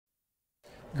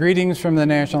Greetings from the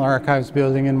National Archives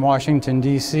building in Washington,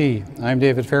 D.C. I'm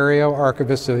David Ferriero,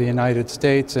 Archivist of the United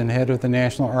States and head of the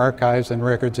National Archives and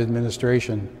Records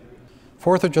Administration.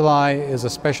 4th of July is a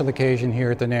special occasion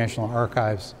here at the National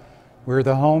Archives. We're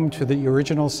the home to the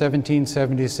original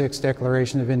 1776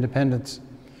 Declaration of Independence.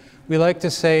 We like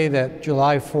to say that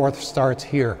July 4th starts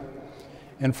here.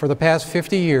 And for the past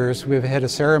 50 years, we've had a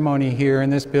ceremony here in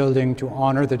this building to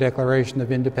honor the Declaration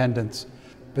of Independence.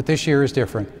 But this year is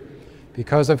different.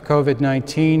 Because of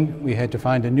COVID-19, we had to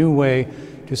find a new way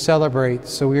to celebrate,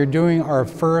 so we are doing our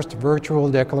first virtual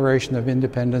Declaration of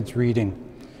Independence reading.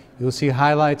 You'll see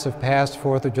highlights of past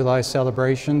 4th of July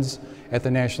celebrations at the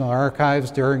National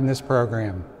Archives during this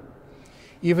program.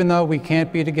 Even though we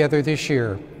can't be together this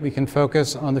year, we can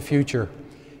focus on the future.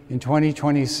 In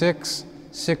 2026,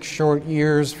 6 short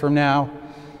years from now,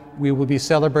 we will be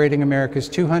celebrating America's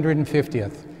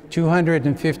 250th.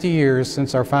 250 years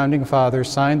since our founding fathers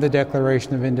signed the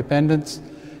Declaration of Independence,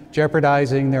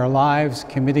 jeopardizing their lives,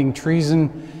 committing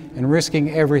treason, and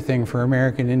risking everything for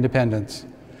American independence.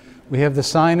 We have the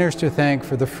signers to thank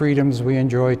for the freedoms we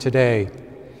enjoy today.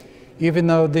 Even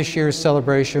though this year's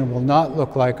celebration will not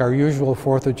look like our usual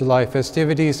 4th of July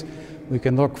festivities, we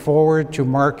can look forward to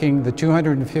marking the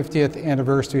 250th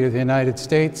anniversary of the United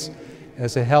States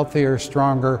as a healthier,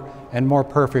 stronger, and more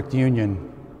perfect union.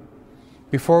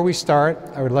 Before we start,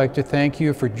 I would like to thank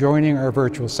you for joining our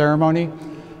virtual ceremony.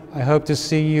 I hope to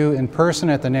see you in person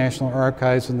at the National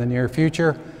Archives in the near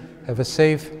future. Have a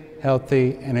safe,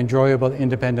 healthy, and enjoyable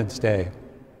Independence Day.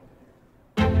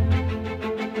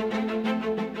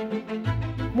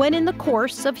 When in the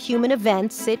course of human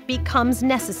events it becomes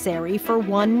necessary for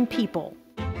one people.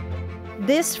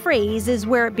 This phrase is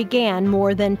where it began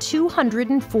more than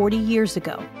 240 years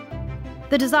ago.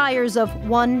 The desires of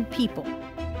one people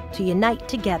to unite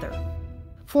together,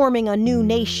 forming a new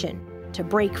nation to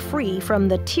break free from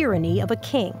the tyranny of a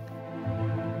king.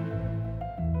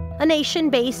 A nation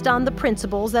based on the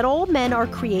principles that all men are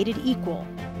created equal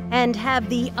and have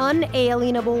the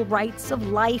unalienable rights of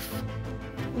life,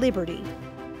 liberty,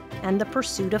 and the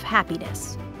pursuit of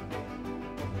happiness.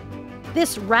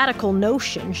 This radical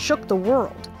notion shook the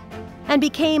world and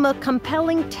became a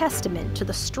compelling testament to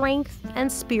the strength and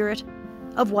spirit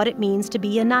of what it means to be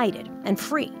united and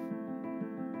free.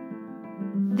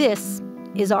 This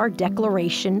is our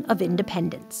Declaration of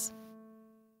Independence.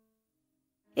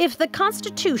 If the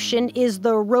Constitution is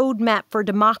the roadmap for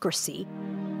democracy,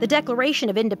 the Declaration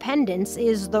of Independence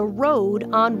is the road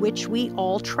on which we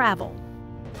all travel.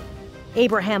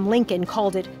 Abraham Lincoln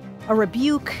called it a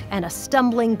rebuke and a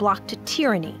stumbling block to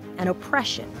tyranny and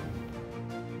oppression.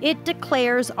 It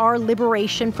declares our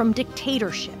liberation from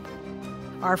dictatorship,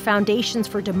 our foundations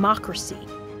for democracy,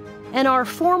 and our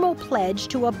formal pledge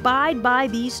to abide by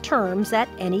these terms at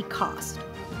any cost.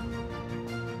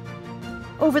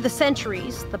 Over the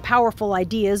centuries, the powerful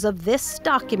ideas of this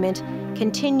document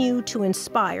continue to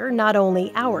inspire not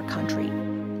only our country,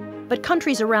 but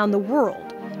countries around the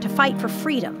world to fight for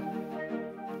freedom,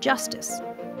 justice,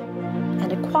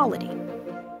 and equality.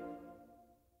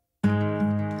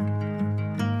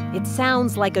 It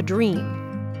sounds like a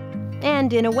dream,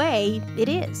 and in a way, it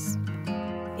is.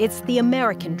 It's the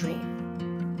American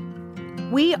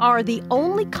dream. We are the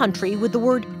only country with the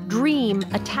word dream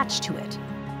attached to it.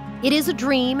 It is a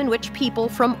dream in which people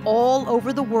from all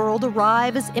over the world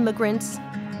arrive as immigrants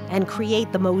and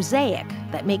create the mosaic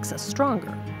that makes us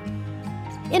stronger.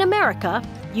 In America,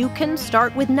 you can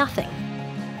start with nothing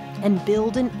and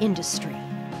build an industry.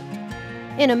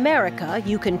 In America,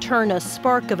 you can turn a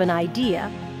spark of an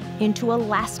idea into a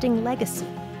lasting legacy.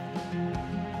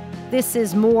 This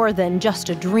is more than just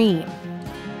a dream.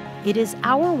 It is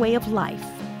our way of life.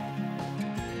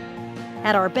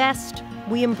 At our best,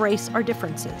 we embrace our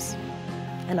differences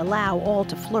and allow all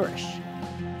to flourish.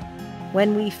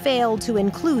 When we fail to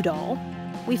include all,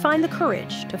 we find the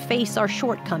courage to face our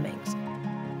shortcomings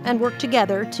and work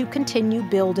together to continue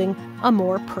building a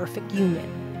more perfect union.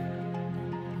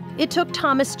 It took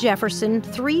Thomas Jefferson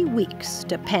 3 weeks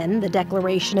to pen the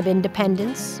Declaration of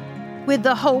Independence, with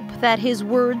the hope that his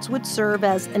words would serve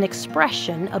as an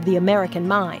expression of the American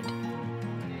mind.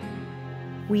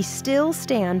 We still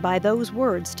stand by those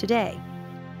words today.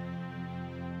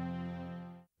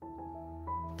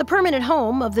 The permanent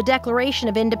home of the Declaration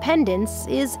of Independence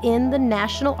is in the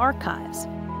National Archives,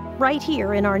 right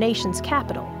here in our nation's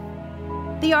capital.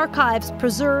 The Archives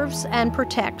preserves and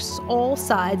protects all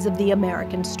sides of the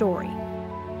American story.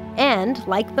 And,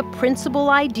 like the principal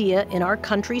idea in our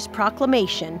country's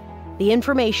proclamation, the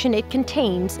information it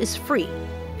contains is free,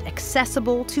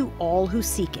 accessible to all who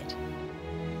seek it.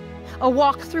 A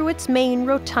walk through its main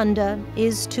rotunda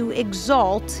is to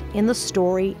exalt in the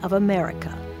story of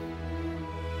America.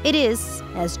 It is,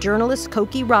 as journalist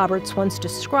Cokie Roberts once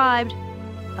described,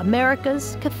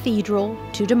 America's cathedral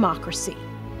to democracy.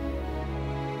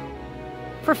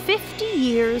 For 50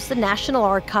 years, the National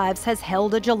Archives has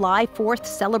held a July 4th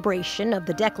celebration of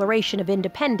the Declaration of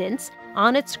Independence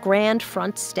on its grand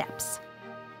front steps.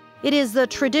 It is the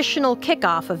traditional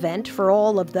kickoff event for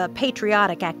all of the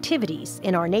patriotic activities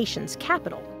in our nation's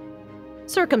capital.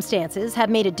 Circumstances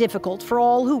have made it difficult for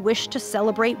all who wish to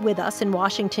celebrate with us in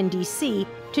Washington, D.C.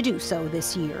 to do so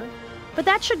this year. But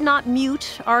that should not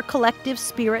mute our collective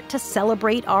spirit to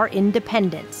celebrate our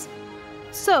independence.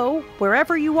 So,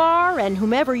 wherever you are and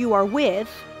whomever you are with,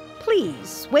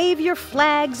 please wave your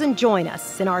flags and join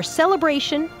us in our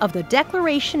celebration of the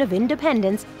Declaration of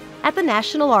Independence at the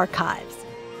National Archives.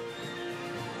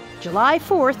 July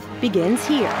 4th begins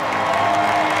here.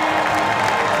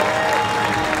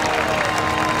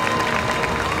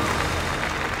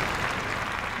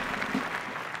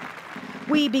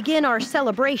 We begin our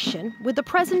celebration with the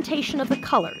presentation of the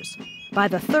colors by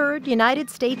the 3rd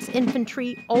United States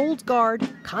Infantry Old Guard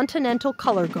Continental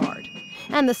Color Guard,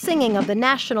 and the singing of the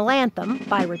national anthem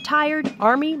by retired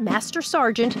Army Master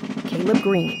Sergeant Caleb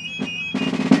Green.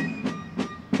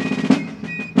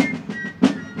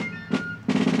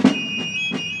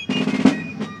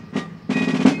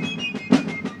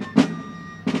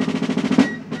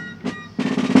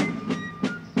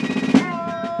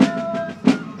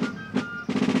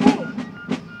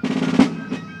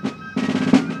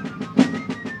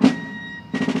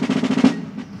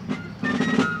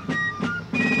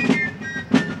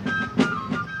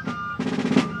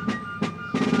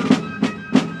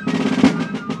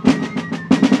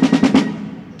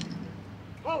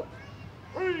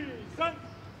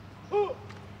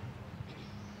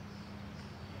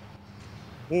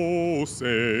 Oh,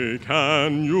 say,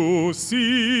 can you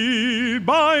see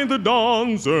by the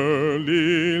dawn's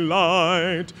early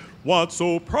light what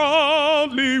so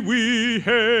proudly we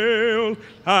hailed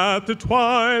at the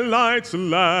twilight's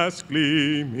last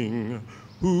gleaming,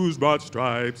 whose broad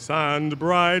stripes and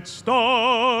bright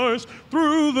stars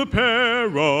through the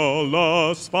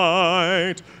perilous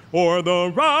fight o'er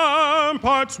the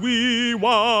ramparts we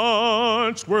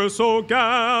watched were so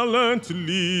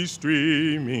gallantly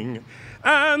streaming,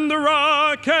 and the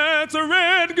rockets'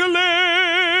 red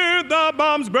glare, the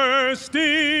bombs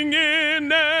bursting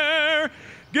in air,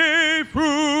 gave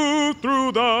proof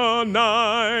through the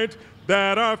night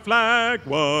that our flag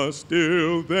was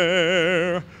still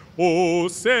there. Oh,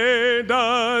 say,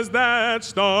 does that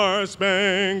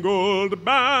star-spangled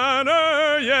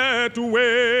banner yet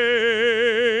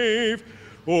wave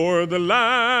o'er the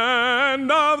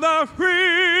land of the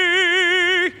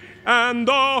free and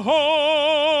the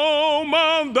home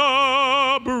of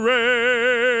the brave?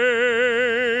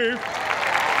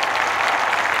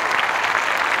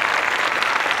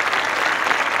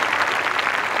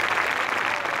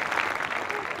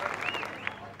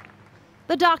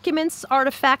 The documents,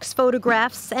 artifacts,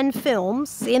 photographs, and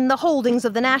films in the holdings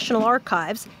of the National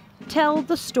Archives tell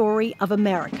the story of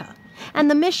America.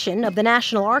 And the mission of the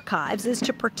National Archives is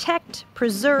to protect,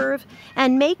 preserve,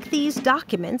 and make these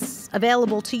documents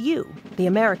available to you, the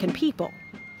American people.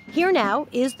 Here now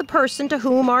is the person to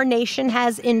whom our nation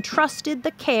has entrusted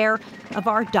the care of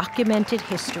our documented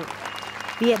history.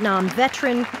 Vietnam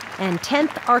veteran and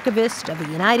 10th Archivist of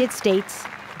the United States,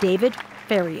 David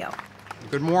Ferriero.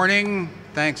 Good morning.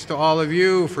 Thanks to all of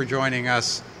you for joining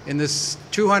us in this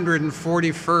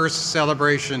 241st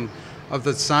celebration of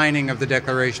the signing of the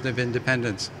Declaration of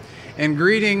Independence. And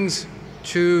greetings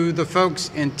to the folks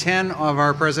in 10 of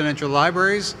our presidential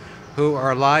libraries who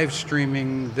are live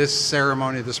streaming this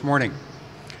ceremony this morning.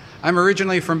 I'm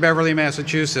originally from Beverly,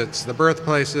 Massachusetts, the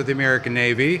birthplace of the American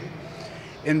Navy.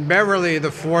 In Beverly, the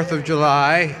 4th of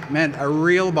July meant a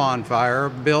real bonfire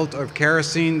built of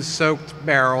kerosene-soaked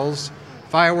barrels,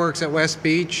 fireworks at West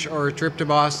Beach, or a trip to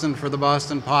Boston for the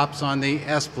Boston Pops on the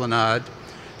Esplanade,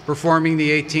 performing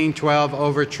the 1812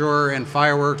 Overture and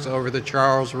fireworks over the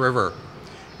Charles River.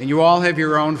 And you all have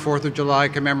your own 4th of July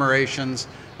commemorations,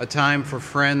 a time for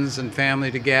friends and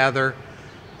family to gather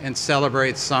and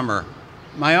celebrate summer.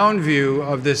 My own view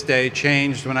of this day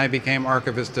changed when I became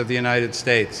Archivist of the United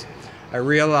States. I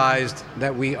realized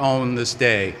that we own this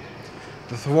day.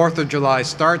 The 4th of July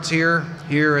starts here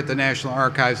at the National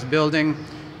Archives building.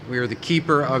 We are the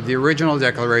keeper of the original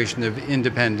Declaration of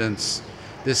Independence,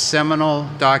 this seminal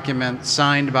document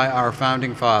signed by our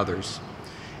founding fathers.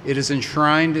 It is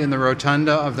enshrined in the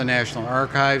rotunda of the National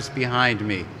Archives behind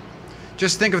me.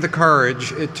 Just think of the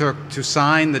courage it took to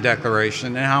sign the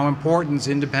Declaration and how important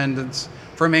independence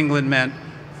from England meant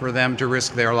for them to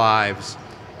risk their lives.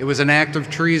 It was an act of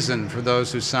treason for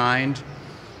those who signed.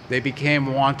 They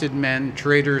became wanted men,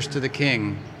 traitors to the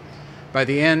king. By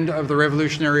the end of the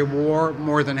Revolutionary War,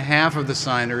 more than half of the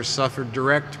signers suffered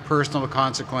direct personal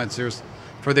consequences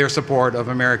for their support of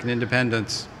American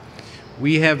independence.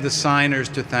 We have the signers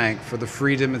to thank for the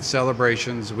freedom and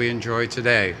celebrations we enjoy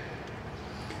today.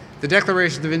 The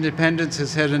Declaration of Independence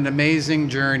has had an amazing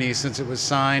journey since it was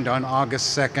signed on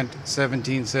August 2nd,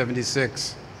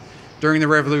 1776. During the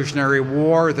Revolutionary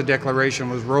War, the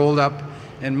Declaration was rolled up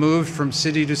and moved from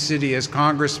city to city as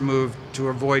Congress moved to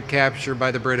avoid capture by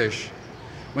the British.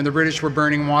 When the British were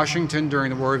burning Washington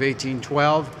during the War of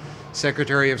 1812,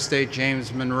 Secretary of State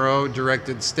James Monroe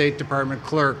directed State Department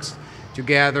clerks to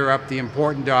gather up the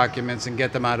important documents and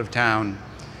get them out of town.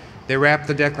 They wrapped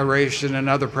the Declaration and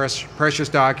other precious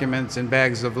documents in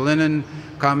bags of linen,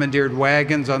 commandeered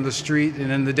wagons on the street,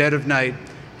 and in the dead of night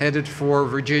headed for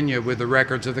Virginia with the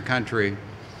records of the country.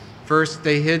 First,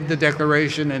 they hid the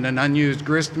Declaration in an unused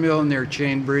grist mill near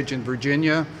Chain Bridge in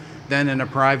Virginia, then in a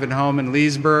private home in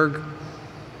Leesburg,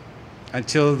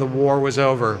 until the war was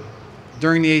over.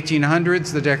 During the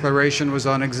 1800s, the Declaration was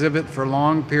on exhibit for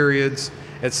long periods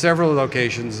at several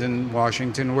locations in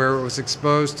Washington where it was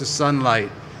exposed to sunlight,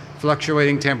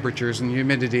 fluctuating temperatures, and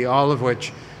humidity, all of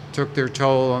which took their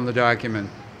toll on the document.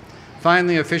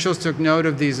 Finally, officials took note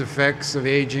of these effects of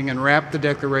aging and wrapped the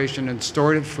Declaration and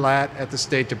stored it flat at the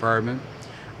State Department,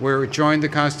 where it joined the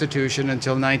Constitution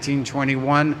until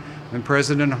 1921, when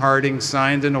President Harding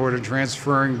signed an order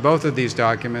transferring both of these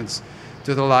documents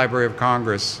to the Library of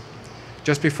Congress.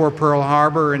 Just before Pearl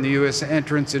Harbor and the U.S.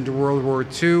 entrance into World War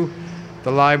II,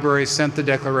 the library sent the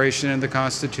Declaration and the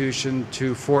Constitution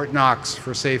to Fort Knox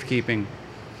for safekeeping,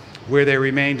 where they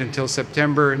remained until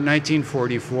September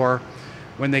 1944,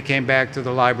 when they came back to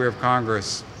the Library of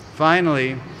Congress.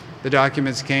 Finally, the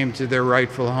documents came to their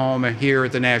rightful home here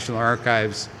at the National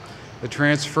Archives. The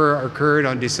transfer occurred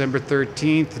on December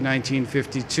 13th,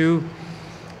 1952,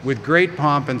 with great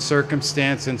pomp and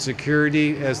circumstance and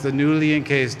security, as the newly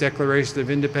encased Declaration of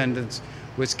Independence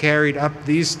was carried up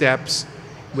these steps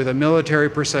with a military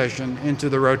procession into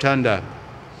the rotunda.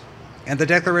 And the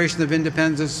Declaration of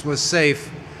Independence was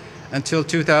safe until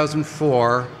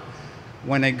 2004,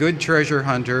 when a good treasure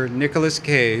hunter, Nicolas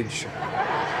Cage,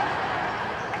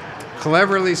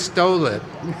 cleverly stole it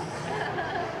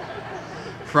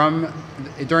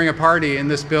during a party in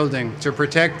this building to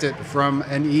protect it from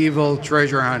an evil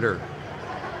treasure hunter.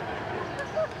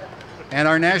 And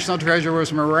our national treasure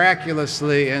was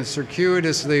miraculously and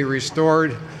circuitously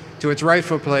restored to its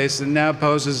rightful place and now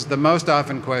poses the most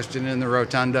often question in the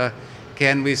rotunda: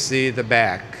 can we see the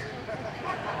back?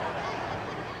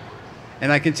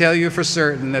 And I can tell you for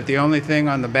certain that the only thing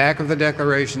on the back of the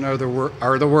Declaration are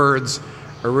the words,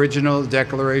 Original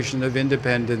Declaration of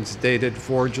Independence, dated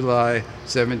 4 July,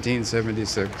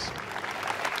 1776.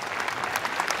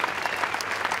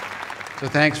 So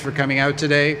thanks for coming out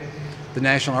today. The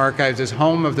National Archives is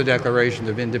home of the Declaration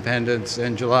of Independence,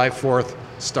 and July 4th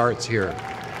starts here.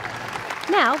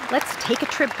 Now, let's take a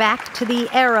trip back to the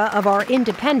era of our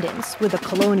independence with the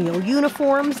colonial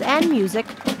uniforms and music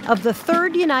of the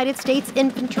 3rd United States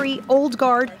Infantry Old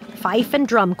Guard Fife and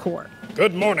Drum Corps.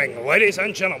 Good morning, ladies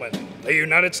and gentlemen. The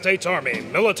United States Army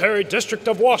Military District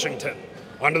of Washington,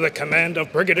 under the command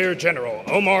of Brigadier General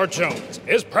Omar Jones,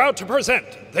 is proud to present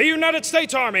the United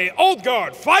States Army Old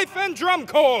Guard Fife and Drum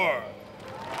Corps.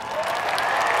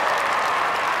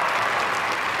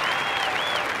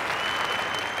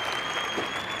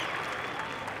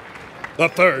 The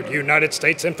 3rd United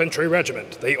States Infantry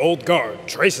Regiment, the Old Guard,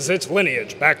 traces its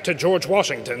lineage back to George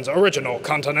Washington's original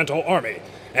Continental Army,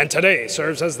 and today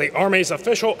serves as the Army's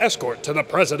official escort to the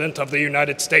President of the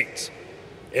United States.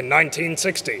 In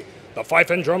 1960, the Fife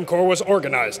and Drum Corps was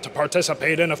organized to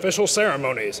participate in official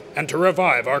ceremonies and to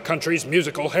revive our country's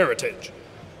musical heritage.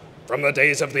 From the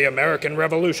days of the American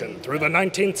Revolution through the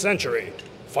 19th century,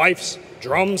 fifes,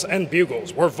 drums, and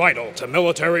bugles were vital to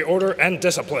military order and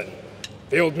discipline.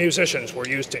 Field musicians were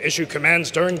used to issue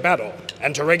commands during battle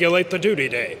and to regulate the duty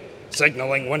day,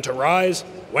 signaling when to rise,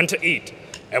 when to eat,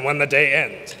 and when the day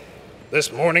ends. This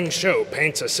morning's show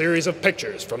paints a series of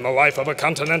pictures from the life of a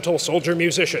Continental soldier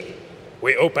musician.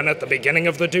 We open at the beginning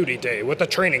of the duty day with a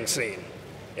training scene.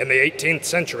 In the 18th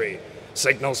century,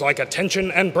 signals like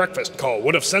attention and breakfast call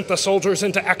would have sent the soldiers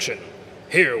into action.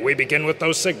 Here we begin with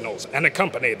those signals and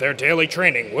accompany their daily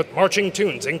training with marching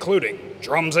tunes including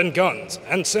Drums and Guns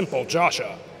and Simple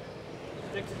Joshua.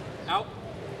 Sticks out.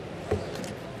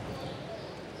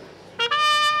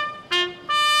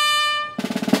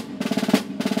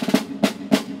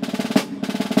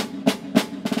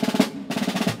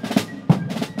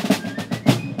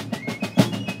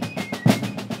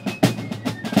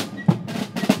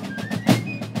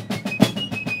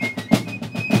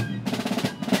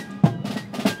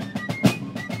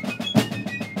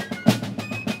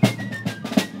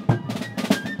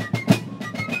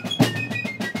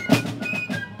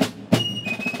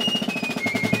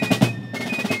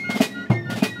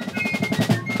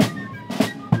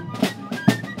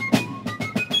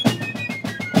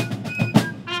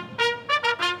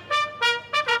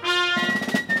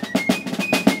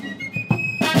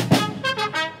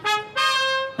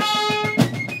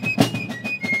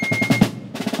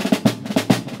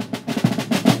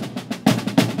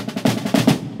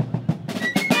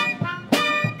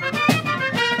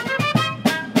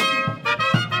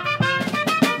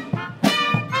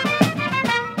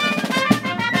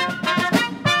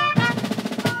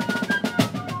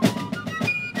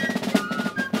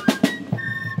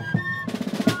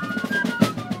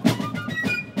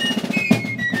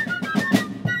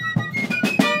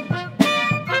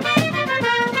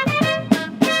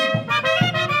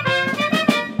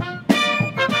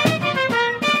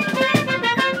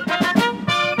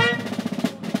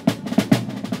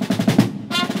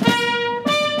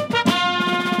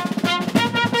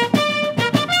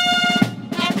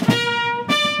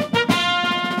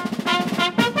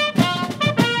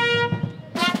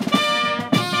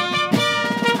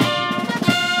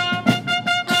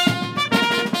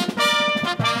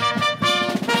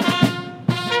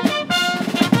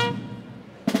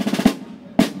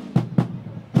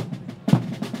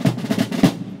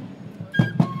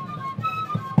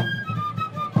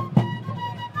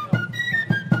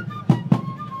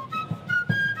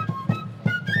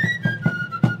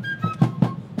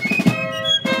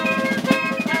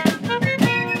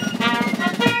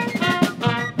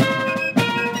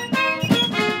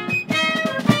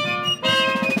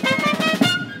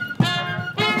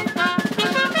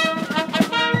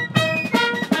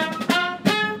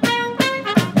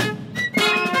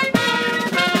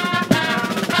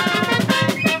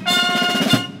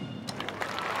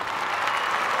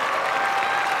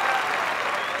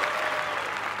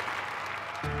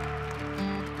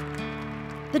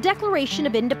 Declaration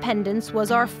of Independence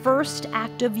was our first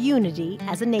act of unity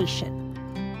as a nation.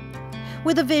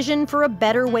 With a vision for a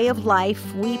better way of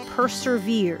life, we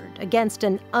persevered against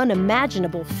an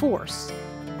unimaginable force,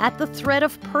 at the threat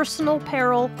of personal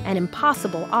peril and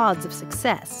impossible odds of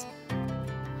success.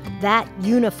 That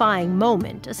unifying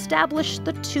moment established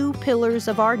the two pillars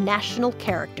of our national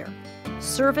character: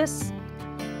 service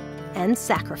and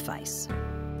sacrifice.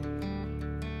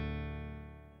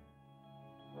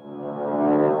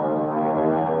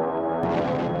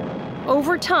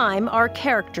 Over time, our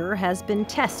character has been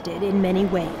tested in many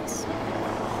ways.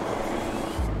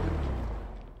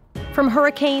 From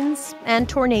hurricanes and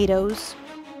tornadoes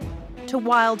to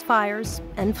wildfires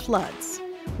and floods,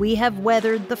 we have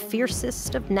weathered the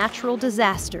fiercest of natural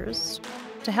disasters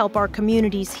to help our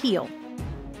communities heal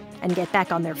and get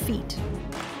back on their feet.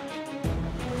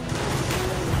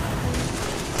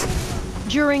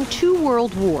 During 2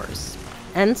 world wars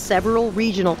and several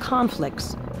regional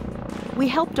conflicts, we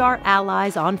helped our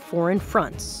allies on foreign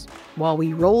fronts while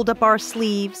we rolled up our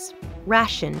sleeves,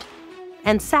 rationed,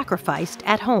 and sacrificed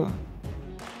at home.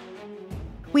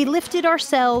 We lifted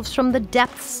ourselves from the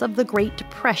depths of the Great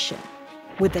Depression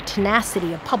with the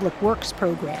tenacity of public works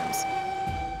programs,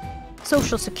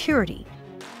 Social Security,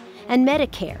 and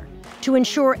Medicare to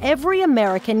ensure every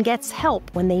American gets help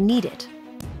when they need it.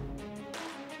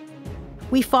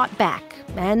 We fought back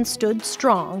and stood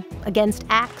strong against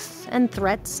acts and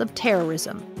threats of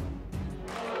terrorism.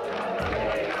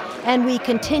 And we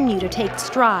continue to take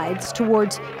strides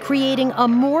towards creating a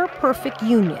more perfect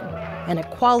union and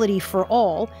equality for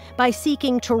all by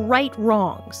seeking to right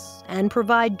wrongs and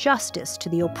provide justice to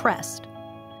the oppressed.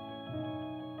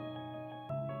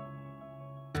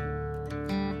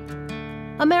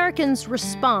 Americans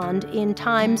respond in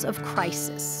times of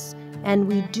crisis, and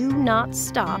we do not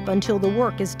stop until the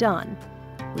work is done.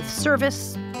 With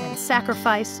service and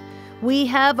sacrifice, we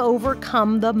have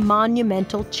overcome the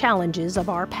monumental challenges of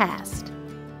our past.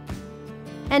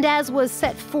 And as was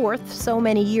set forth so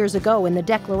many years ago in the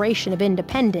Declaration of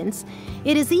Independence,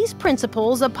 it is these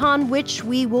principles upon which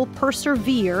we will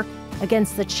persevere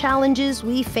against the challenges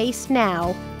we face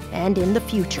now and in the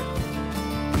future.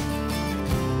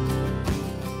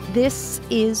 This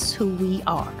is who we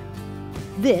are.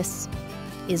 This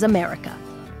is America.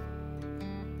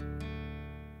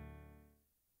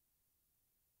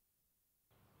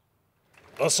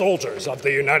 The soldiers of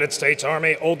the United States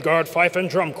Army Old Guard Fife and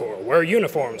Drum Corps wear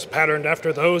uniforms patterned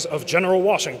after those of General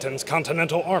Washington's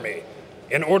Continental Army.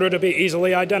 In order to be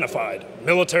easily identified,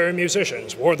 military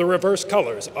musicians wore the reverse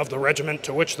colors of the regiment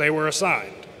to which they were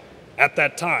assigned. At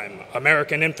that time,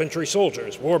 American infantry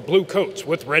soldiers wore blue coats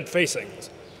with red facings.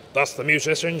 Thus, the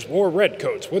musicians wore red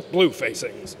coats with blue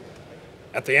facings.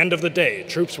 At the end of the day,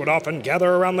 troops would often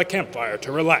gather around the campfire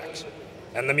to relax,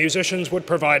 and the musicians would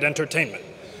provide entertainment.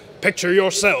 Picture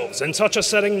yourselves in such a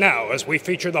setting now as we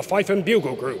feature the fife and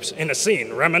bugle groups in a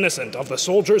scene reminiscent of the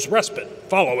soldier's respite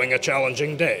following a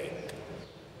challenging day.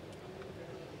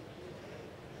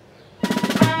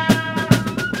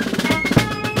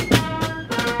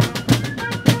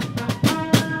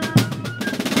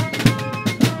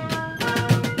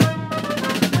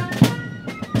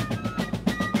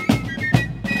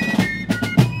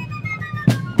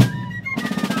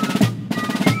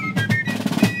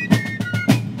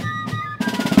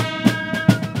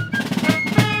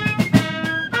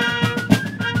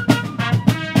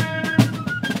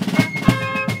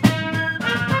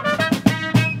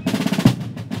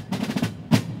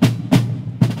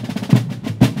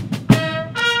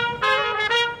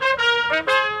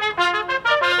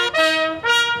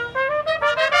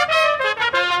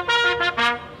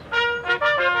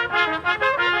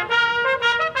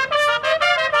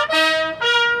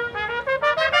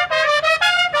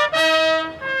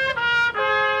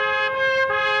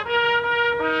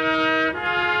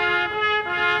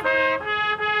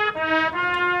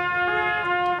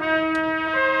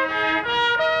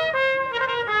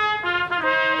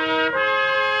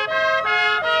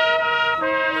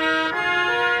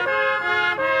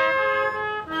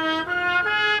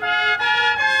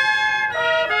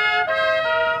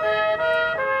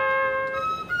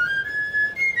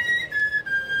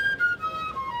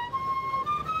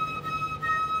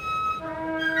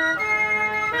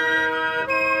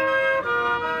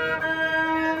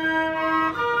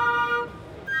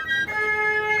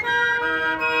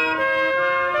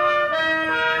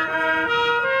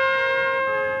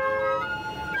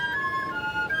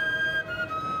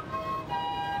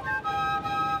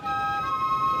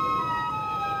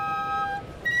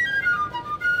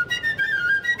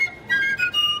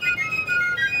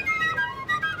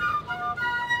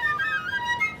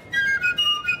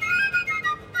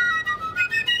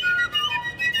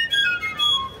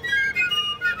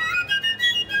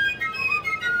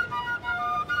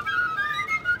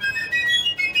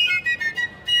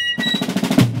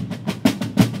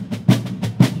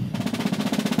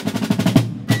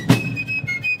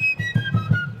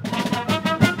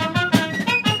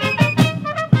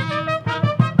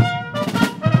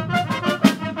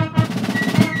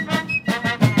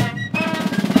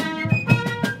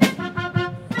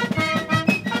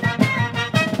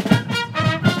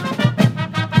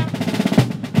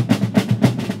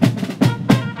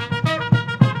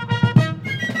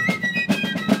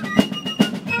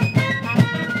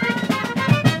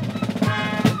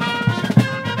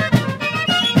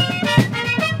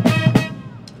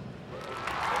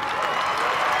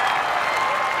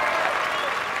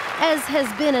 As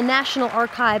has been a National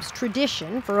Archives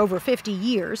tradition for over 50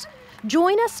 years,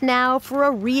 join us now for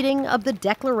a reading of the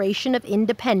Declaration of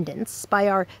Independence by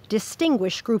our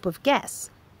distinguished group of guests,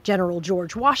 General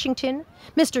George Washington,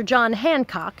 Mr. John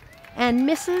Hancock, and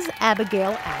Mrs.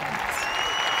 Abigail Adams.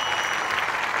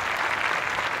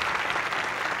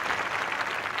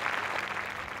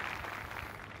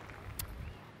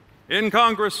 In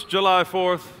Congress, July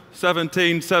 4th,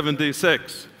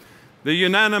 1776, the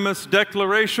unanimous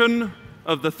Declaration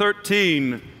of the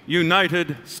 13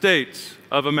 United States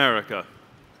of America.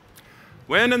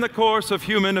 When in the course of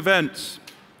human events,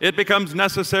 it becomes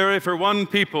necessary for one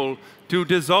people to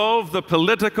dissolve the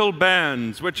political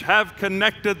bands which have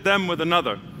connected them with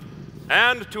another,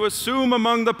 and to assume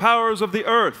among the powers of the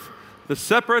earth the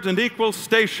separate and equal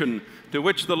station to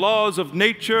which the laws of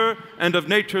nature and of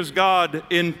nature's God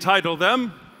entitle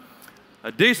them,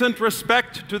 a decent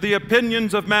respect to the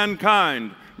opinions of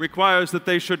mankind requires that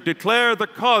they should declare the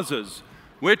causes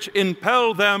which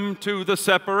impel them to the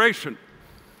separation.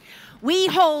 We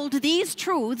hold these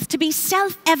truths to be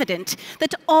self-evident,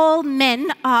 that all men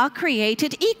are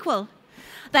created equal,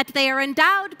 that they are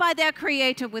endowed by their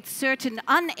Creator with certain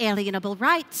unalienable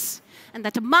rights, and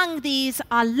that among these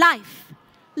are life,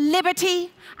 liberty,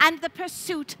 and the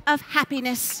pursuit of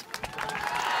happiness.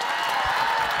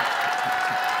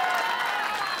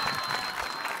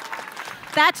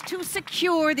 That to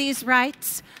secure these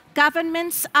rights,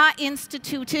 governments are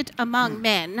instituted among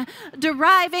men,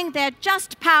 deriving their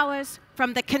just powers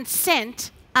from the consent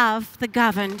of the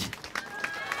governed.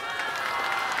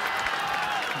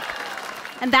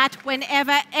 And that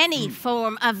whenever any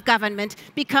form of government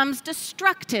becomes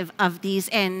destructive of these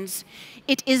ends,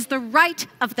 it is the right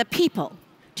of the people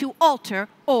to alter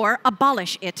or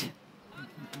abolish it.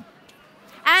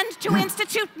 And to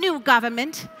institute new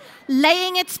government,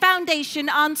 laying its foundation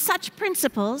on such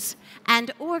principles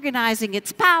and organizing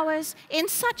its powers in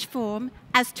such form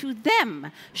as to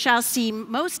them shall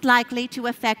seem most likely to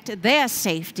affect their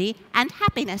safety and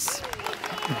happiness.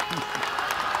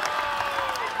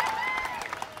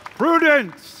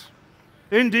 Prudence,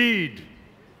 indeed,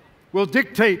 will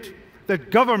dictate that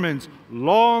governments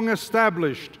long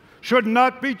established should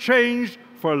not be changed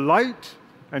for light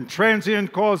and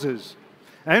transient causes,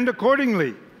 and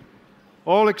accordingly,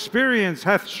 all experience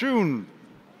hath shewn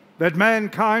that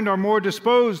mankind are more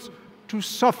disposed to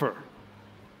suffer,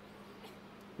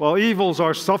 while evils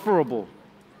are sufferable,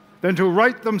 than to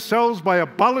right themselves by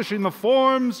abolishing the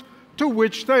forms to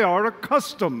which they are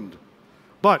accustomed.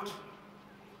 But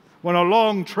when a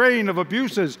long train of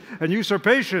abuses and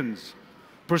usurpations,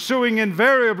 pursuing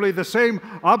invariably the same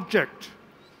object,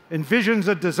 envisions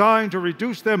a design to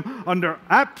reduce them under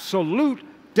absolute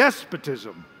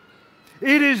despotism,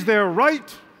 it is their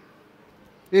right,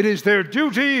 it is their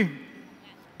duty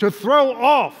to throw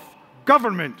off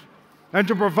government and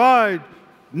to provide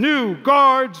new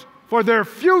guards for their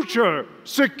future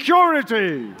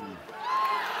security.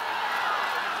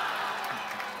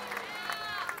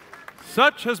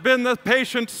 Such has been the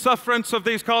patient sufferance of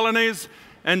these colonies,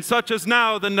 and such is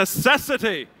now the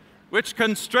necessity which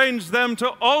constrains them to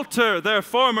alter their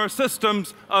former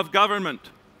systems of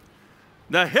government.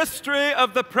 The history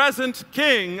of the present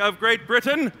King of Great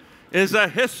Britain is a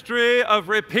history of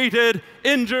repeated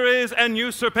injuries and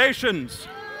usurpations,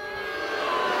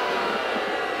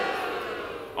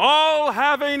 all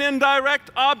having in direct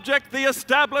object the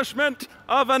establishment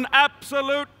of an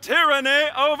absolute tyranny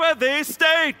over these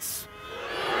states.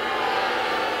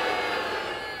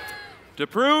 To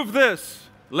prove this,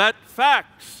 let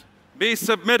facts be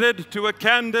submitted to a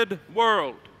candid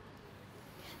world.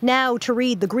 Now to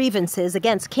read the grievances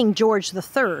against King George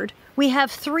III, we have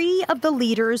three of the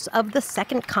leaders of the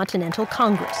Second Continental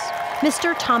Congress,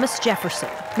 Mr. Thomas Jefferson,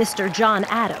 Mr. John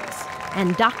Adams,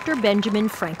 and Dr. Benjamin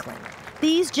Franklin.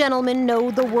 These gentlemen know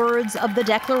the words of the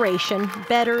Declaration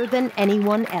better than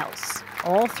anyone else.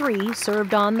 All three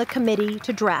served on the committee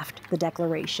to draft the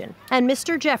Declaration, and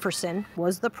Mr. Jefferson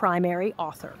was the primary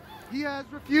author. He has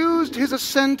refused his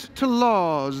assent to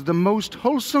laws, the most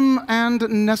wholesome and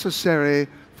necessary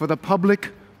for the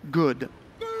public good.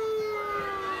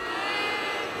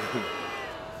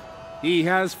 He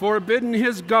has forbidden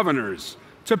his governors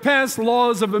to pass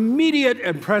laws of immediate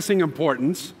and pressing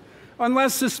importance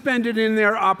unless suspended in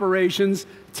their operations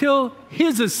till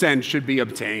his assent should be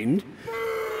obtained.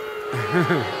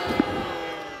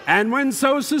 And when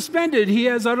so suspended, he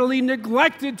has utterly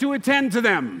neglected to attend to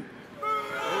them.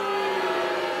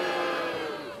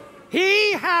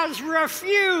 He has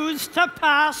refused to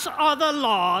pass other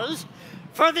laws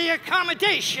for the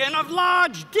accommodation of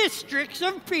large districts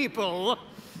of people,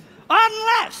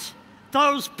 unless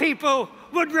those people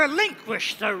would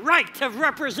relinquish the right of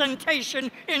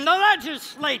representation in the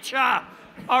legislature,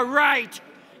 a right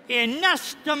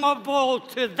inestimable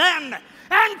to them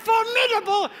and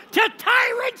formidable to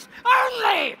tyrants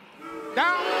only.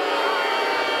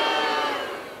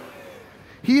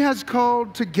 He has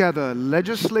called together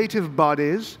legislative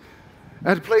bodies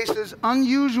at places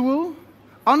unusual,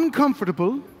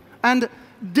 uncomfortable, and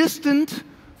distant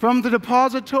from the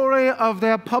depository of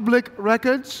their public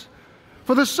records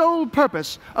for the sole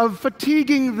purpose of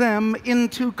fatiguing them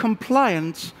into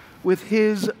compliance with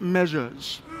his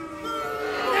measures.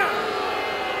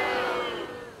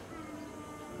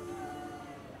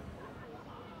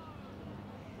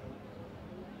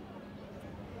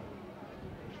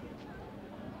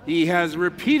 He has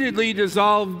repeatedly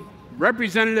dissolved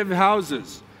representative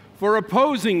houses for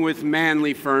opposing with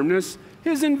manly firmness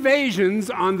his invasions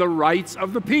on the rights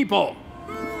of the people.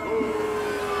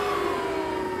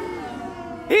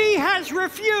 He has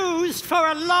refused for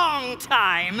a long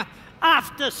time,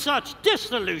 after such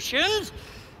dissolutions,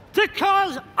 to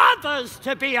cause others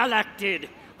to be elected,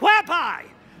 whereby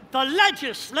the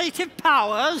legislative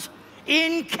powers,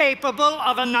 incapable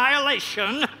of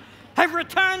annihilation, have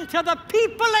returned to the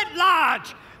people at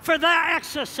large for their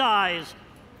exercise,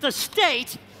 the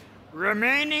state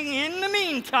remaining in the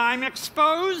meantime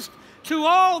exposed to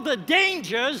all the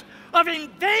dangers of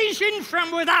invasion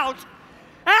from without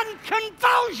and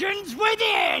convulsions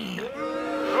within.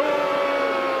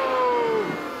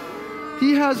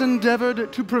 He has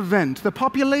endeavored to prevent the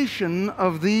population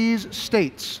of these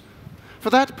states, for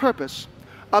that purpose,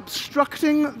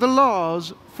 obstructing the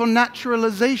laws for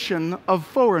naturalization of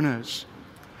foreigners,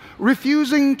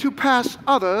 refusing to pass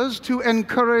others to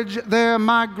encourage their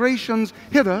migrations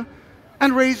hither,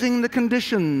 and raising the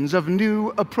conditions of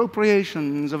new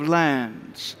appropriations of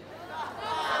lands.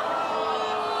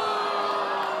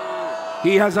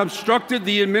 He has obstructed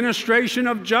the administration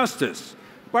of justice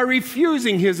by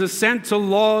refusing his assent to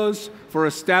laws for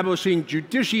establishing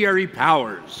judiciary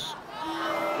powers.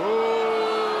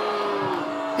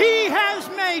 He has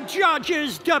made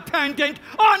judges dependent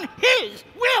on his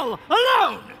will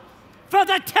alone for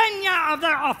the tenure of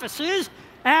their offices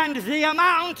and the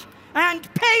amount and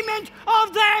payment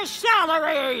of their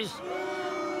salaries.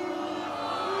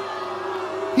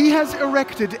 He has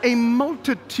erected a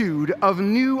multitude of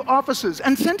new offices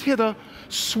and sent hither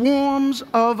swarms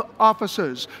of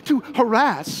officers to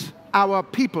harass our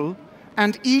people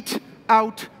and eat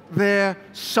out their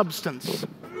substance.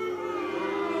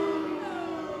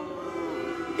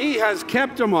 He has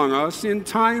kept among us in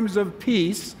times of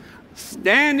peace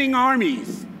standing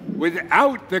armies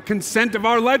without the consent of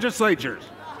our legislatures.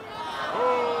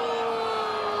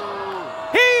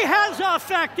 He has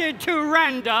affected to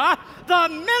render the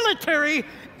military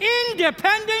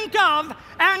independent of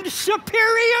and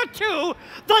superior to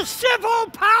the civil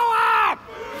power.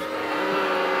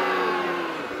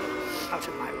 Out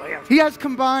of my way. He has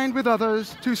combined with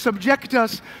others to subject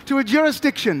us to a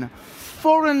jurisdiction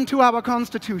foreign to our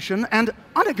Constitution and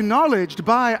unacknowledged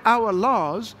by our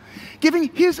laws, giving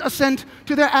his assent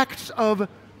to their acts of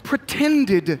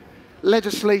pretended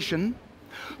legislation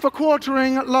for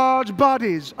quartering large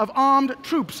bodies of armed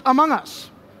troops among us,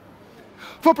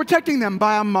 for protecting them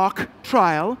by a mock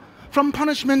trial from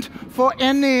punishment for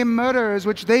any murders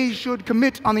which they should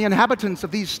commit on the inhabitants of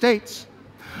these states,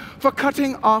 for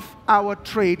cutting off our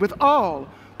trade with all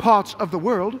parts of the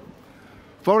world,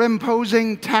 for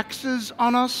imposing taxes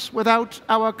on us without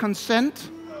our consent,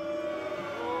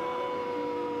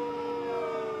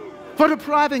 for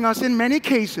depriving us in many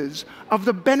cases of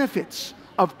the benefits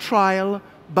of trial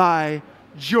by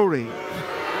jury,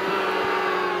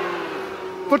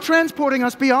 for transporting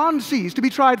us beyond seas to be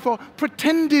tried for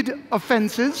pretended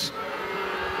offenses,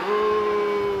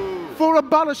 for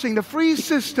abolishing the free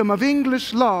system of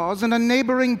English laws in a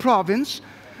neighboring province,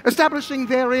 establishing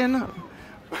therein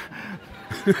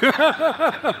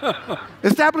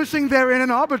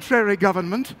an arbitrary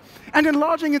government, and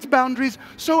enlarging its boundaries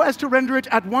so as to render it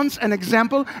at once an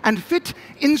example and fit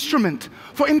instrument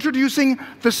for introducing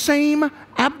the same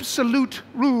absolute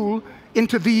rule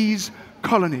into these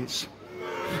colonies.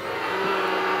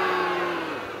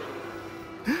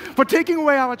 For taking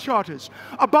away our charters,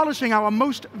 abolishing our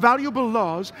most valuable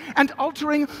laws, and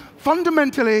altering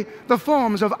fundamentally the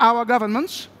forms of our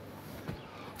governments,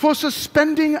 for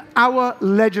suspending our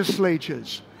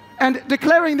legislatures and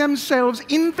declaring themselves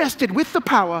invested with the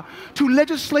power to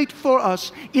legislate for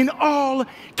us in all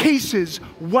cases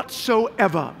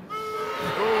whatsoever.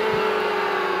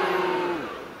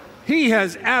 He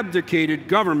has abdicated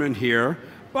government here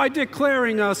by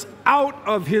declaring us out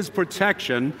of his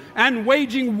protection and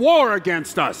waging war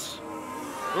against us.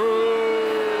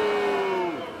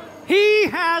 He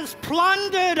has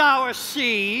plundered our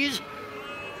seas,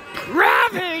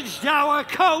 ravaged our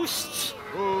coasts,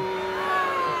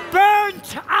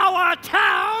 burnt our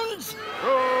towns,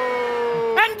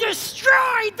 and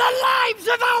destroyed the lives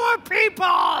of our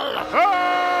people!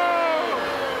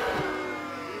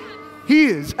 He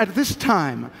is, at this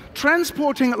time,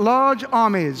 transporting large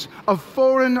armies of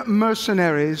foreign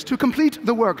mercenaries to complete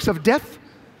the works of death,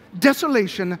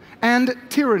 desolation, and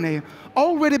tyranny,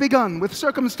 already begun with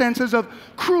circumstances of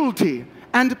cruelty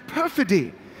and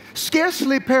perfidy,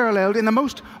 scarcely paralleled in the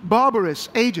most barbarous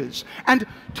ages, and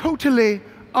totally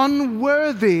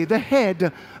unworthy the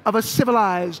head of a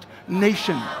civilized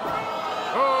nation.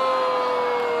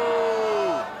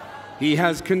 He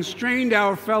has constrained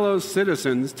our fellow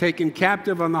citizens taken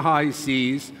captive on the high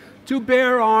seas to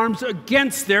bear arms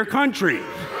against their country,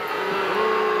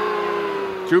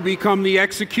 to become the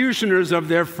executioners of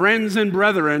their friends and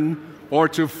brethren, or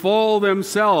to fall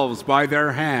themselves by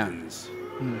their hands.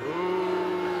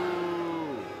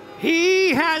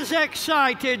 He has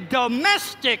excited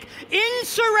domestic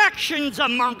insurrections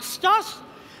amongst us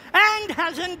and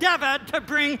has endeavored to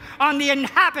bring on the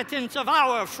inhabitants of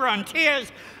our frontiers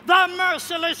the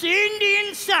merciless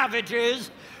Indian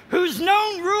savages whose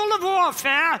known rule of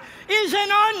warfare is an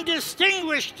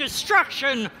undistinguished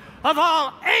destruction of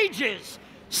all ages,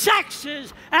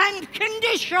 sexes, and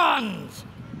conditions.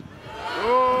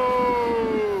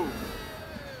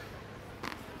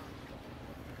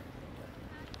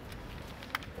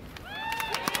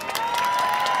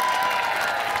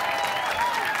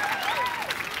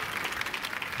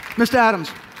 Mr.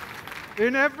 Adams.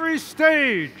 In every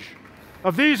stage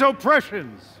of these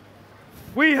oppressions,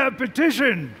 we have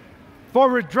petitioned for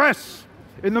redress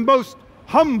in the most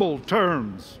humble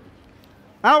terms.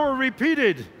 Our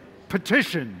repeated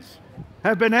petitions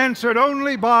have been answered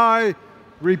only by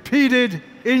repeated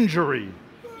injury.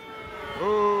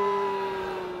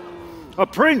 A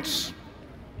prince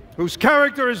whose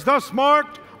character is thus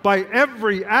marked by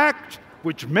every act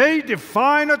which may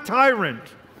define a tyrant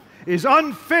is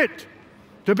unfit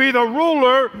to be the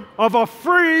ruler of a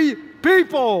free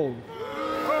people.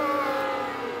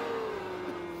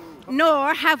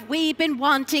 Nor have we been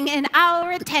wanting in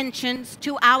our attentions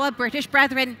to our British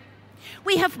brethren.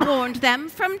 We have warned them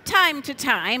from time to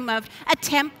time of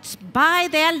attempts by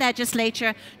their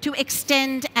legislature to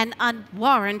extend an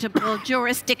unwarrantable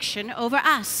jurisdiction over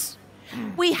us.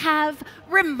 We have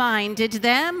reminded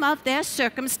them of their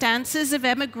circumstances of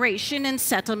emigration and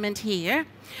settlement here.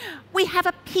 We have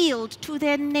appealed to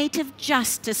their native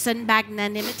justice and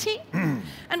magnanimity,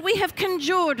 and we have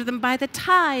conjured them by the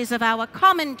ties of our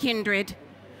common kindred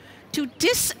to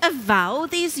disavow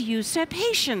these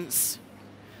usurpations,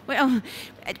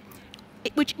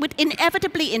 which would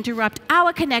inevitably interrupt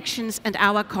our connections and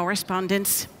our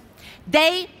correspondence.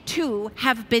 They, too,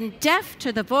 have been deaf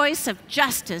to the voice of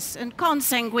justice and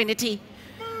consanguinity.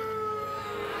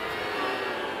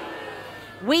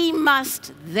 We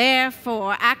must,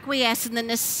 therefore, acquiesce in the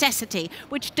necessity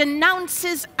which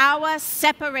denounces our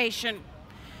separation.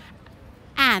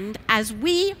 And as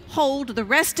we hold the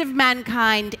rest of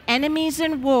mankind enemies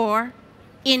in war,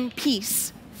 in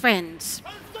peace, friends.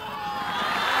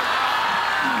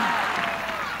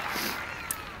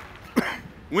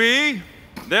 We,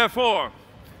 therefore,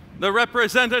 the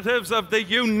representatives of the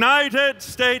United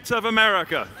States of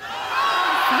America,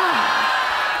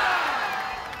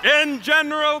 in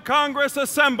General Congress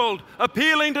assembled,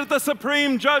 appealing to the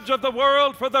Supreme Judge of the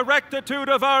world for the rectitude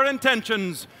of our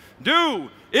intentions, do,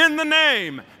 in the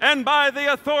name and by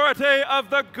the authority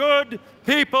of the good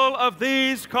people of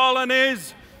these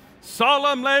colonies,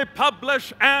 solemnly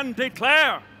publish and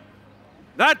declare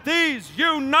that these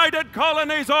united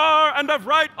colonies are, and of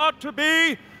right ought to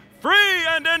be, free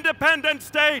and independent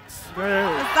states.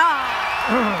 Yes.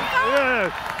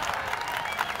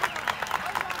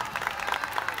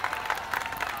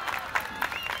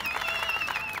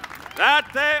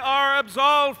 That they are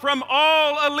absolved from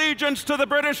all allegiance to the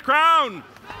British Crown,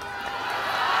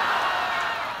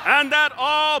 and that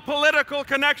all political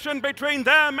connection between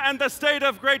them and the state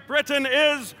of Great Britain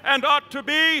is, and ought to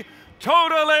be,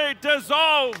 totally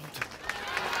dissolved.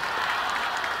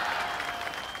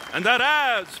 And that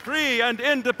as free and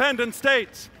independent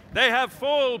states, they have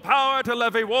full power to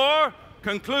levy war,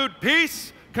 conclude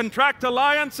peace, contract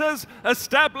alliances,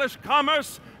 establish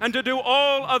commerce, and to do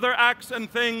all other acts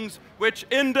and things which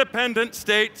independent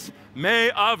states may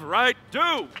of right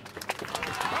do.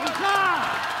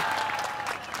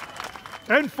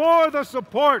 And for the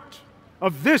support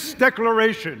of this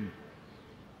declaration,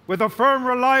 with a firm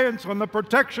reliance on the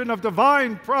protection of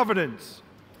divine providence,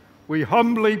 we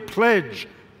humbly pledge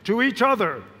to each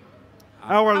other,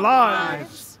 our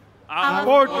lives, our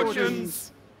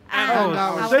fortunes, and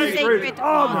our sacred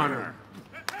honor.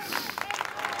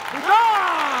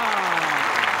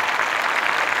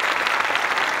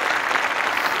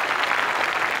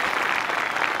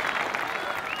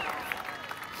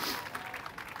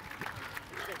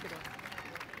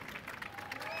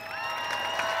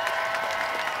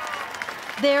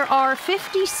 There are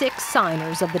 56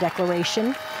 signers of the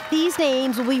Declaration. These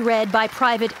names will be read by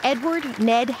Private Edward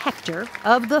Ned Hector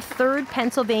of the 3rd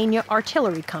Pennsylvania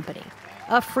Artillery Company,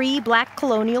 a free black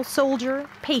colonial soldier,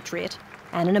 patriot,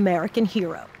 and an American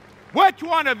hero. Which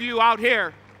one of you out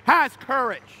here has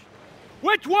courage?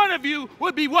 Which one of you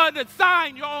would be willing to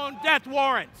sign your own death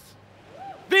warrants?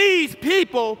 These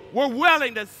people were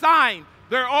willing to sign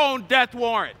their own death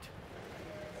warrant.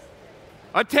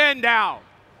 Attend now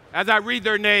as I read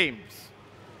their names.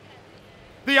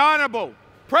 The Honorable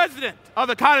President of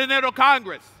the Continental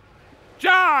Congress,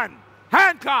 John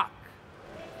Hancock.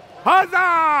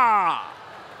 Huzzah!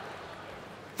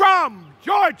 From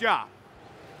Georgia,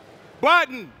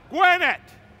 Button Gwinnett,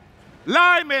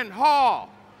 Lyman Hall,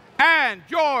 and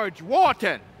George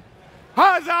Walton.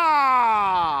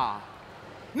 Huzzah!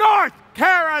 North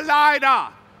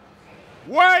Carolina,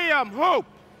 William Hope,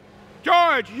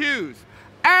 George Hughes,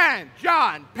 and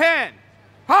John Penn.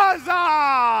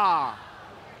 Huzzah!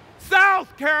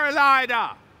 South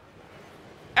Carolina,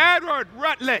 Edward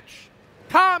Rutledge,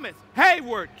 Thomas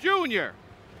Hayward Jr.,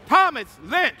 Thomas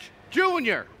Lynch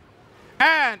Jr.,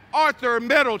 and Arthur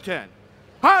Middleton.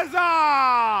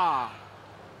 Huzzah!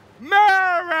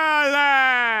 Maryland,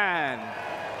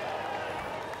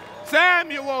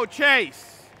 Samuel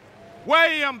Chase,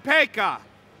 William Paca,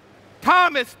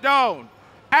 Thomas Stone,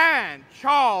 and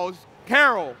Charles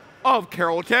Carroll of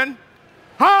Carrollton.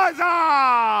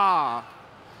 Huzzah!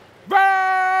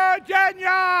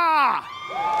 Virginia!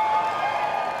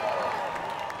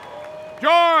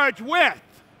 George Wythe,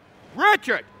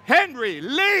 Richard Henry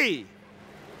Lee,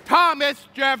 Thomas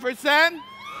Jefferson,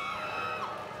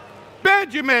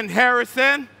 Benjamin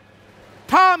Harrison,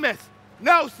 Thomas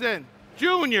Nelson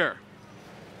Jr.,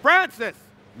 Francis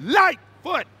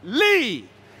Lightfoot Lee,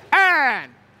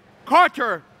 and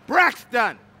Carter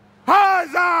Braxton.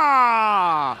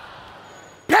 Huzzah!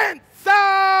 Pennsylvania!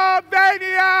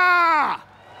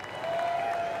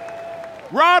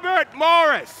 Robert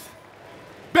Morris,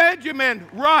 Benjamin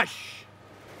Rush,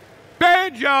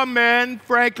 Benjamin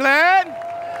Franklin,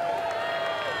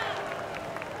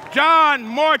 John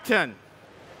Morton,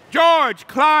 George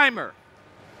Clymer,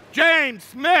 James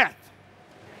Smith,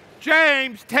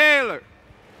 James Taylor,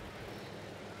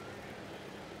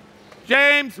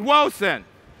 James Wilson,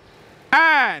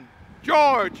 and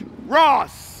George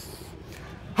Ross.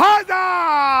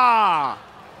 Huzzah!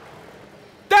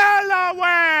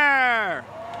 Delaware!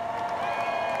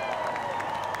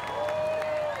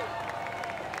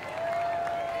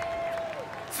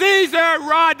 Caesar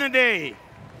Rodney,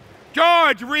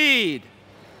 George Reed,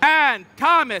 and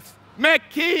Thomas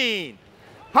McKean.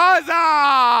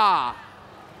 Huzzah!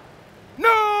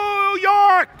 New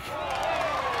York!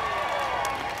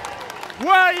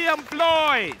 William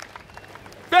Floyd,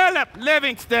 Philip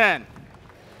Livingston,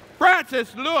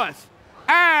 Francis Lewis,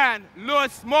 and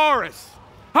Lewis Morris.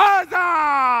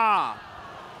 Huzzah!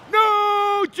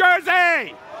 New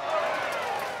Jersey!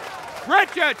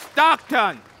 Richard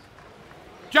Stockton,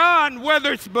 John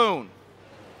Witherspoon,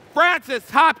 Francis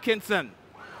Hopkinson,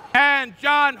 and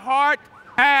John Hart,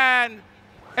 and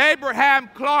Abraham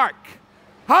Clark.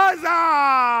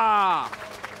 Huzzah!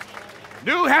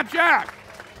 New Hampshire,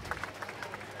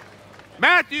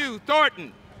 Matthew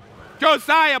Thornton,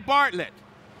 Josiah Bartlett,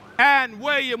 and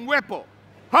William Whipple.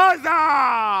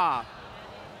 Huzzah!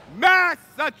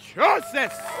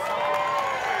 Massachusetts,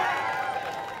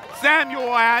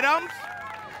 Samuel Adams,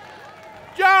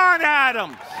 John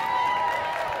Adams,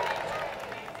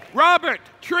 Robert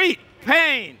Treat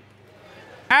Payne,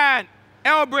 and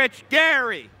Elbridge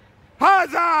Gary.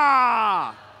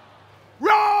 Huzzah!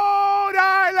 Rhode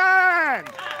Island,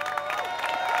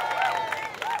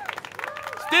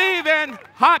 Stephen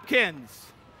Hopkins,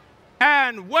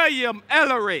 and William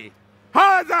Ellery.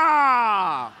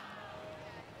 Huzzah!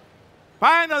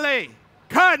 Finally,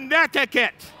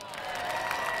 Connecticut,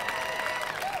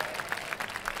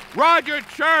 Roger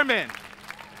Sherman,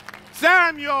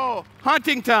 Samuel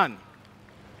Huntington,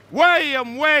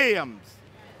 William Williams,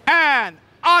 and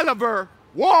Oliver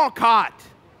Walcott.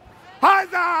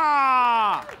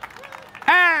 Huzzah!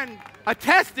 And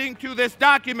attesting to this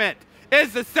document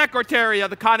is the Secretary of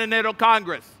the Continental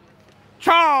Congress,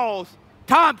 Charles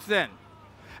Thompson.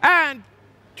 And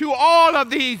to all of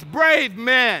these brave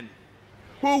men,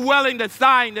 who are willing to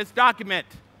sign this document.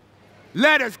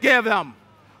 Let us give them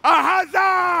a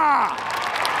huzzah!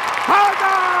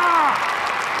 Huzzah!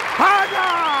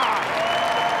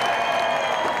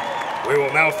 Huzzah! We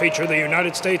will now feature the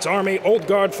United States Army Old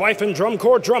Guard Fife and Drum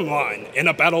Corps drumline in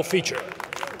a battle feature.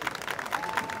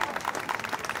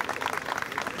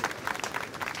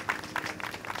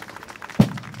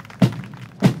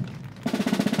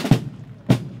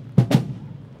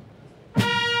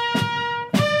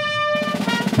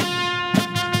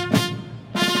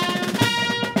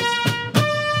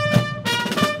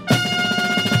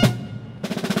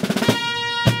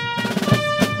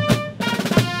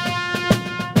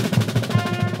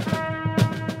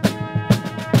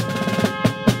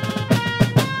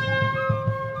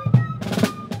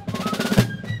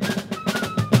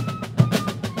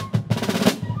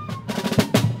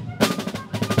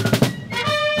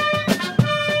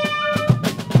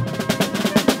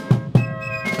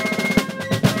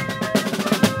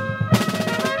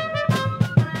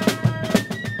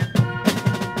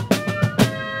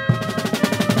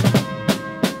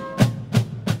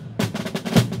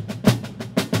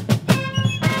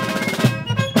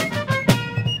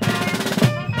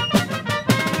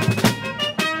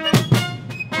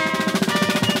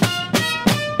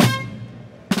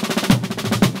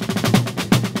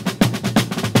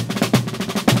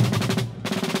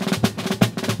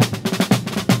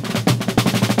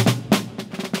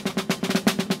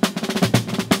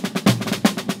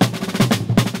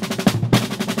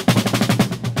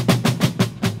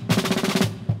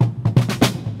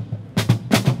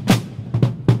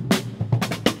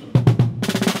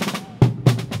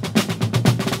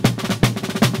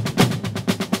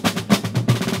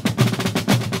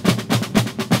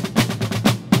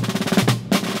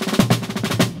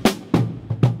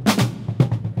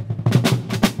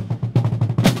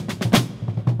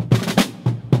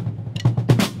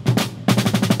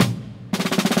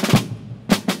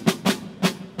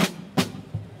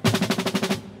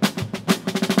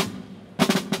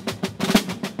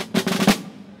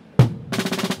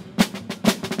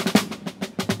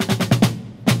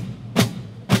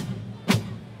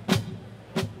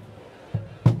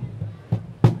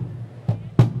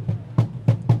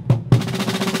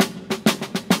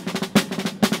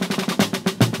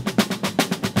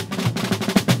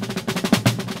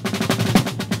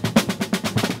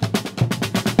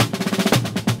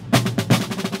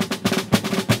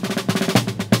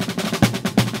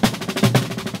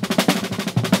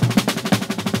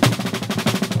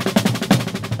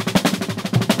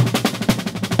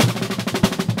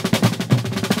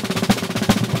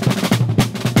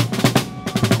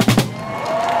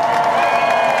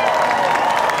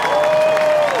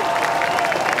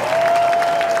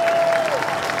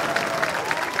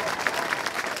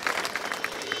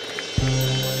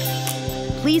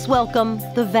 Please welcome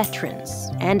the veterans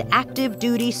and active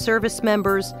duty service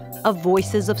members of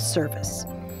Voices of Service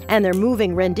and their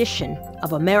moving rendition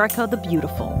of America the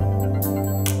Beautiful.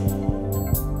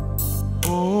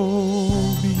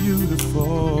 Oh,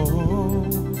 beautiful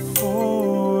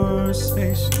for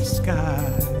spacious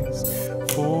skies,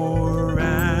 for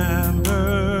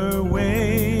amber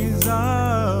waves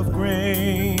of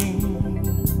grain,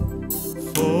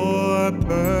 for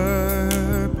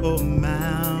purple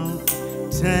mountains'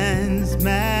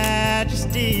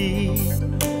 majesty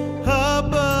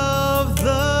above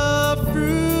the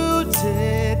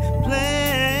fruited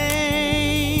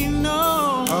plain.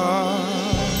 Oh,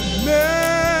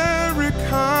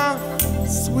 America,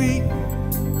 sweet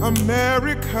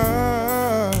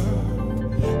America,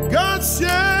 God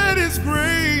shed His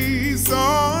grace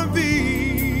on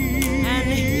thee,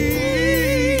 and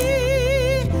He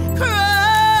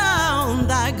crowned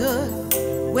thy good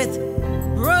with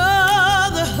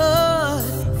brotherhood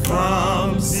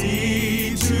from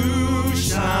sea to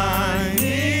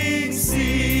shining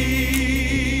sea.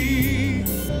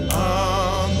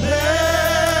 America,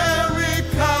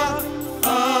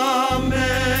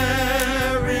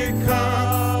 America,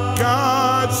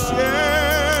 God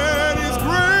shed His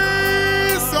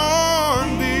grace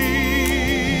on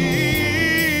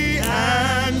thee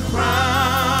and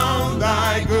crowned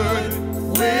thy good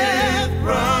with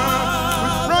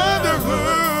brotherhood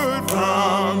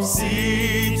from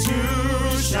sea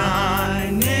to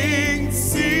shining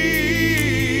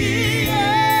sea,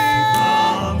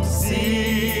 from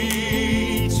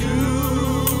sea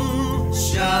to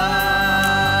shining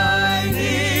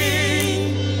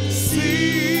sea.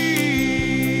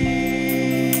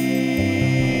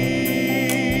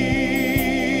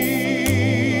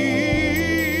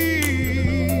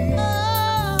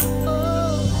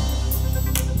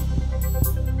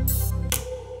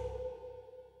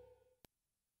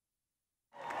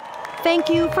 Thank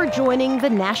you for joining the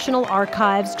National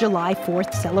Archives July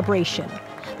 4th celebration.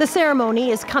 The ceremony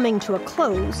is coming to a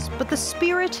close, but the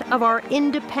spirit of our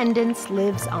independence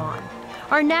lives on.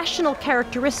 Our national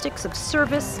characteristics of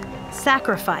service,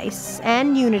 sacrifice,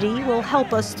 and unity will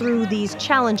help us through these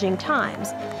challenging times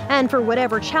and for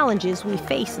whatever challenges we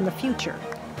face in the future.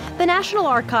 The National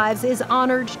Archives is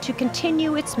honored to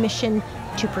continue its mission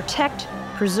to protect,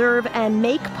 preserve, and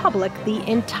make public the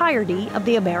entirety of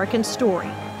the American story.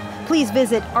 Please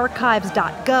visit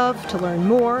archives.gov to learn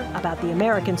more about the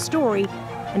American story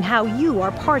and how you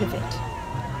are part of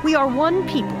it. We are one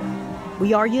people.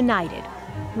 We are united.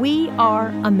 We are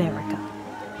America.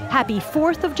 Happy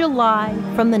 4th of July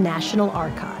from the National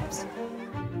Archives.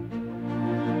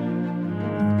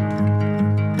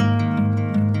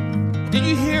 Did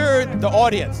you hear the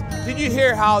audience? Did you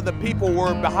hear how the people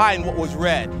were behind what was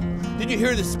read? Did you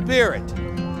hear the spirit?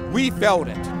 We felt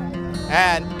it.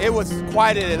 And it was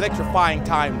quite an electrifying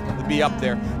time to be up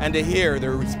there and to hear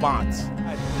their response.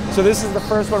 So this is the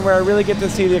first one where I really get to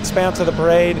see the expanse of the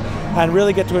parade and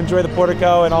really get to enjoy the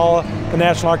portico and all the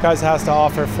National Archives has to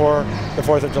offer for the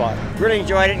 4th of July. Really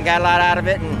enjoyed it and got a lot out of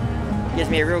it, and gives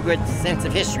me a real good sense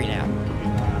of history now.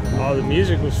 Oh, the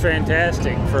music was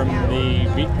fantastic, from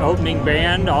the opening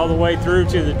band all the way through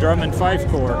to the drum and fife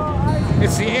corps.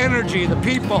 It's the energy, the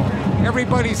people.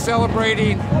 Everybody's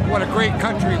celebrating what a great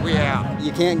country we have.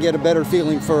 You can't get a better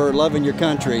feeling for loving your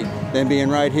country than being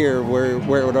right here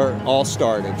where it all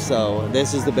started. So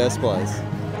this is the best place.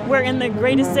 We're in the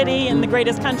greatest city in the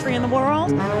greatest country in the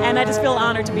world, and I just feel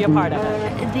honored to be a part of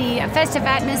it. The festive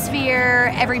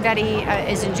atmosphere, everybody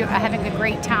is having a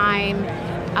great time.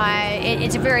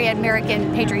 It's a very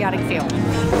American patriotic feel.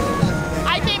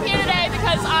 I came here today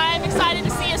because I'm excited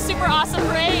to see a super awesome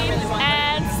parade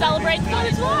and celebrate the 4th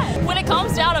of July. When it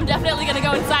calms down, I'm definitely going to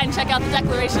go inside and check out the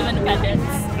Declaration of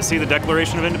Independence. To see the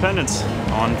Declaration of Independence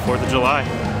on 4th of July.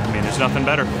 I mean, there's nothing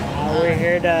better. We're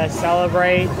here to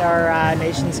celebrate our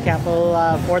nation's capital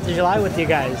 4th of July with you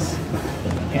guys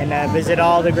and visit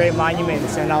all the great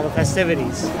monuments and all the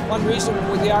festivities. One reason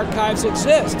the archives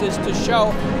exist is to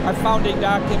show our founding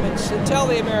documents and tell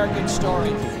the American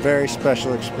story. Very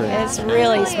special experience. It's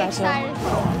really special.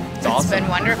 It's awesome. It's been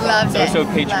wonderful. Loved it. So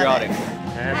patriotic.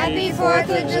 Happy 4th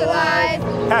of July.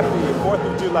 Happy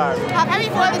 4th of July. Happy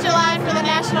 4th of July for the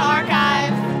National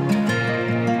Archives.